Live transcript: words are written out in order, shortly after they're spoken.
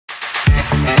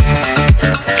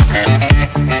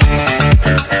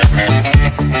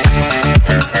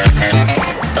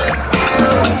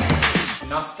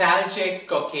Magic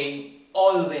cooking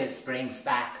always brings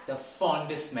back the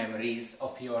fondest memories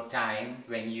of your time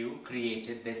when you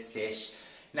created this dish.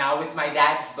 Now, with my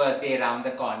dad's birthday around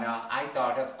the corner, I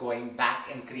thought of going back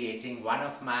and creating one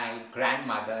of my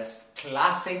grandmother's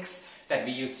classics that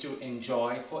we used to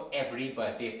enjoy for every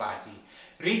birthday party.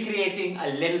 Recreating a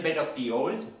little bit of the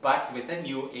old, but with a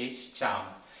new age charm.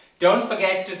 Don't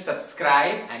forget to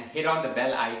subscribe and hit on the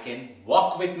bell icon.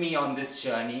 Walk with me on this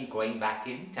journey going back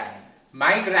in time.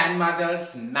 My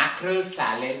grandmother's mackerel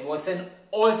salad was an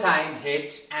all-time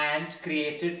hit and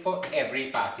created for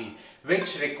every party,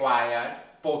 which required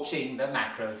poaching the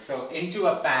mackerel. So into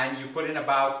a pan, you put in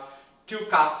about 2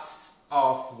 cups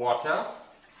of water.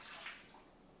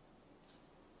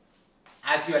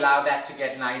 As you allow that to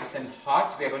get nice and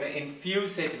hot, we're going to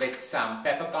infuse it with some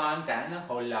peppercorns and a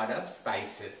whole lot of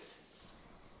spices.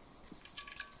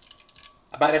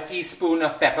 About a teaspoon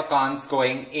of peppercorns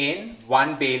going in,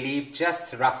 1 bay leaf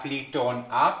just roughly torn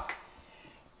up,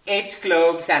 8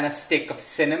 cloves and a stick of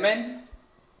cinnamon,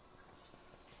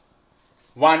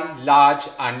 1 large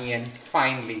onion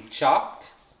finely chopped,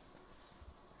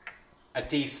 a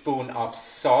teaspoon of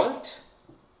salt,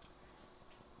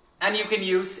 and you can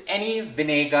use any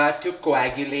vinegar to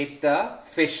coagulate the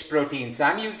fish protein. So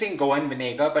I'm using Goan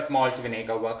vinegar, but malt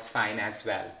vinegar works fine as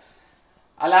well.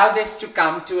 Allow this to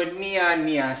come to a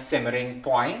near simmering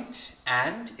point,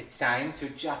 and it's time to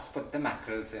just put the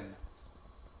mackerels in.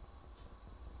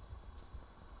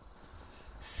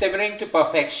 Simmering to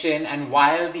perfection, and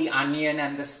while the onion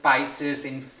and the spices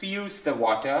infuse the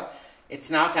water,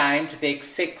 it's now time to take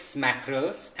 6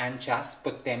 mackerels and just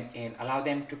put them in. Allow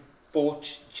them to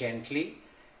poach gently,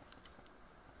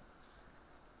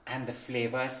 and the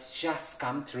flavors just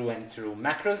come through and through.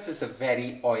 Mackerels is a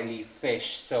very oily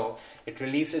fish, so it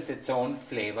releases its own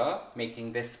flavor,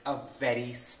 making this a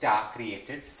very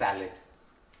star-created salad.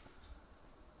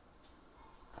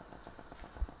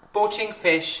 Poaching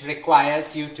fish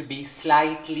requires you to be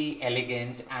slightly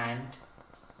elegant and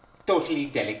totally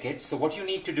delicate. So what you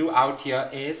need to do out here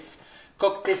is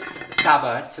cook this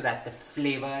covered so that the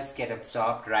flavors get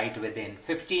absorbed right within.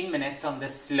 15 minutes on the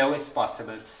slowest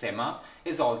possible simmer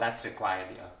is all that's required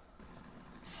here.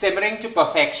 Simmering to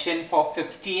perfection for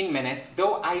 15 minutes,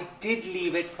 though I did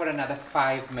leave it for another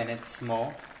 5 minutes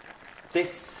more.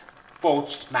 This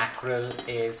poached mackerel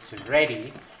is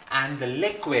ready, and the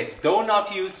liquid, though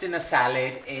not used in a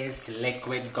salad, is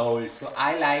liquid gold. So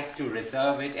I like to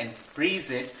reserve it and freeze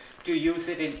it to use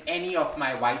it in any of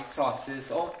my white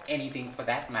sauces or anything for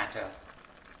that matter.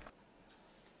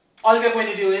 All we're going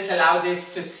to do is allow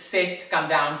this to sit, come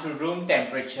down to room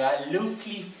temperature,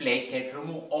 loosely flake it,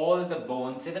 remove all the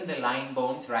bones, even the line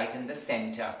bones right in the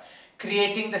center.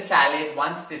 Creating the salad,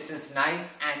 once this is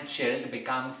nice and chilled,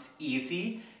 becomes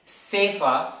easy,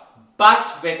 safer,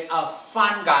 but with a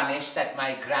fun garnish that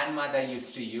my grandmother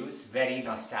used to use, very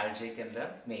nostalgic in the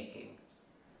making.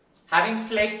 Having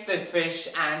flaked the fish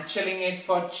and chilling it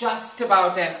for just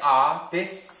about an hour,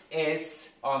 this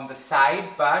is on the side,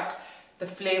 but the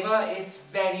flavor is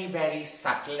very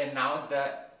subtle, and now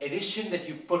the addition that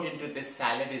you put into this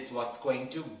salad is what's going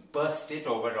to burst it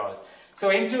overall. So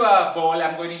into a bowl,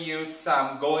 I'm going to use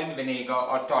some Goan vinegar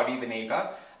or toddy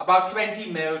vinegar, about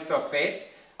 20 mils of it,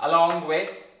 along with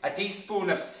a teaspoon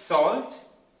of salt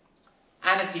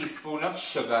and a teaspoon of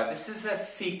sugar. This is a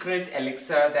secret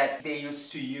elixir that they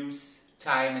used to use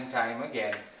time and time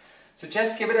again. So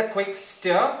just give it a quick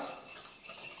stir.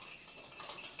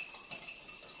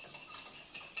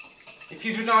 If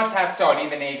you do not have toddy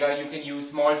vinegar, you can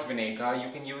use malt vinegar,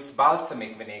 you can use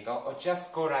balsamic vinegar, or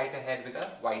just go right ahead with a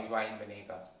white wine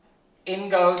vinegar. In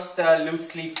goes the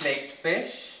loosely flaked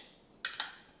fish,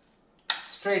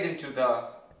 straight into the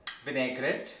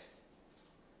vinaigrette,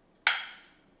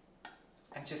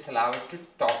 and just allow it to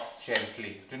toss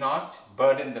gently. Do not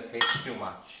burden the fish too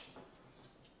much.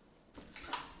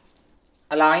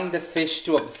 Allowing the fish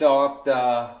to absorb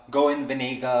the Goan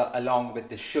vinegar along with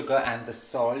the sugar and the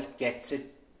salt gets it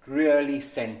really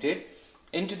scented.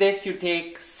 Into this you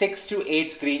take 6 to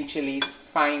 8 green chillies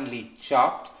finely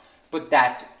chopped. Put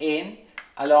that in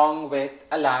along with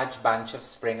a large bunch of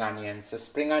spring onions. So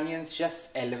spring onions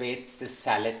just elevates the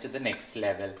salad to the next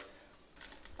level.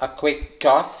 A quick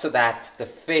toss so that the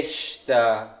fish,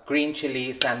 the green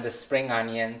chillies and the spring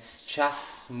onions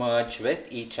just merge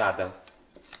with each other.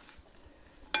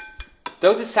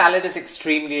 Though the salad is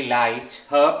extremely light,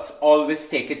 herbs always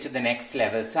take it to the next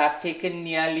level. So I've taken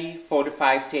nearly 4 to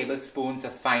 5 tablespoons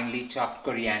of finely chopped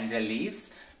coriander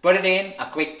leaves. Put it in, a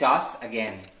quick toss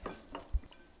again.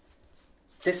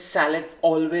 This salad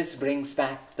always brings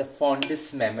back the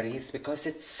fondest memories because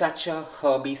it's such a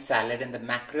herby salad and the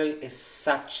mackerel is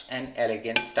such an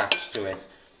elegant touch to it.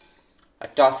 A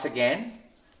toss again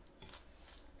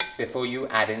before you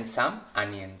add in some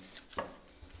onions.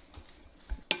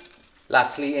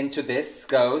 Lastly, into this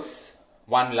goes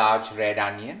one large red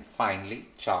onion, finely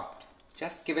chopped.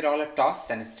 Just give it all a toss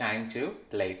and it's time to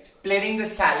plate. Plating the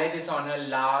salad is on a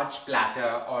large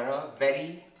platter or a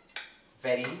very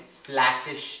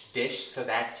flattish dish so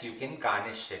that you can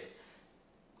garnish it.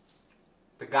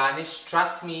 The garnish,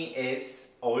 trust me,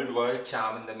 is old world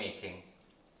charm in the making.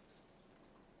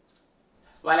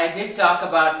 Well, I did talk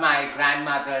about my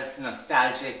grandmother's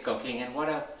nostalgic cooking and what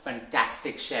a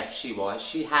fantastic chef she was.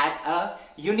 She had a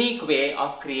unique way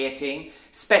of creating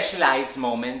specialized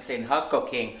moments in her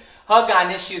cooking. Her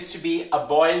garnish used to be a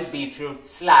boiled beetroot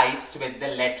sliced with the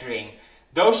lettering.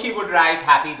 Though she would write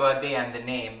happy birthday and the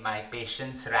name, my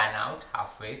patience ran out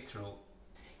halfway through.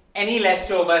 Any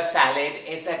leftover salad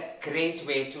is a great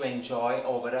way to enjoy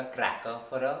over a cracker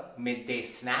for a midday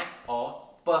snack or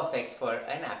perfect for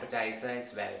an appetizer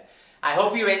as well. I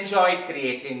hope you enjoyed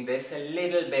creating this, a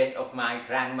little bit of my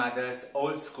grandmother's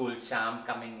old school charm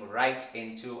coming right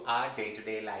into our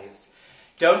day-to-day lives.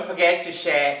 Don't forget to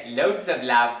share loads of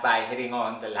love by hitting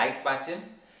on the like button.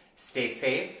 Stay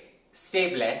safe,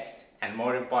 stay blessed, and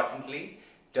more importantly,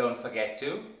 don't forget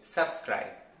to subscribe.